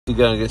You're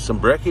going to get some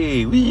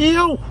brekkie.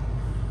 Wheel!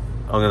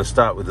 I'm going to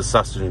start with the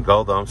Sussex and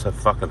Gold. I'm so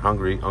fucking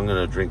hungry. I'm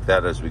going to drink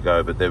that as we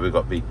go. But there we've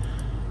got me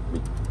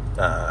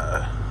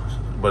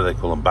what do they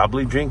call them?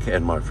 Bubbly drink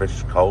and my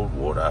fresh cold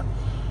water.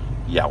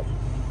 Yow.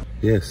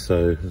 Yes,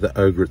 so the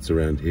Ogrettes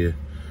around here.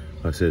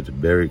 I said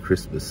Merry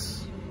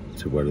Christmas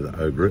to one of the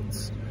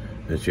Ogrettes.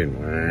 And she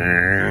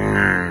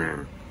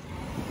went,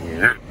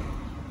 yeah.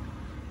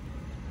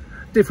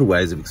 Different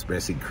ways of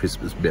expressing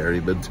Christmas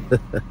merriment.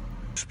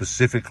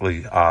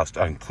 Specifically asked,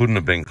 and couldn't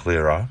have been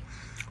clearer,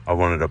 I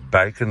wanted a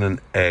bacon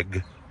and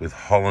egg with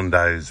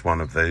hollandaise,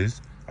 one of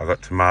these. I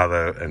got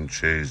tomato and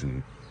cheese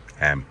and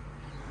ham.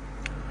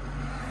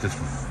 Just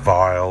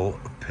vile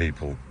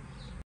people.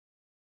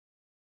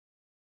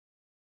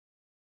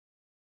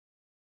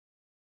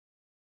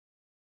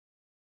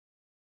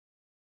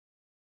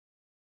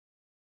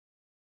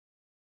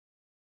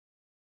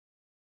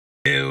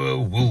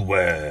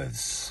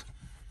 Woolworths.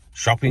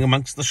 Shopping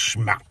amongst the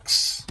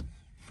schmucks.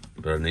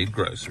 But I need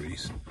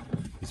groceries.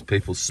 These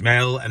people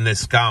smell and they're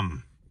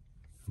scum.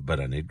 But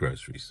I need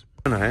groceries.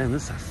 And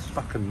this is a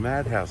fucking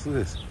madhouse. Look at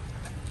this.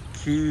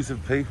 Queues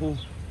of people.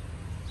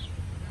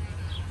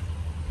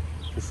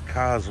 Just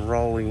cars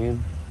rolling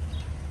in.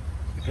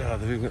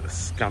 God, they've even got the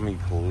scummy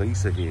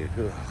police are here.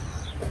 Ugh.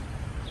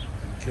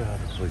 God,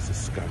 the police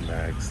are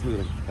scumbags. Look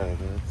at them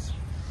perverts.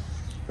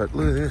 But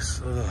look at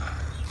this. Ugh.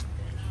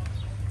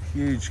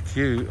 Huge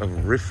queue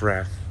of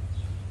riffraff.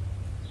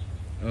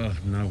 Oh,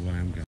 no way I'm going.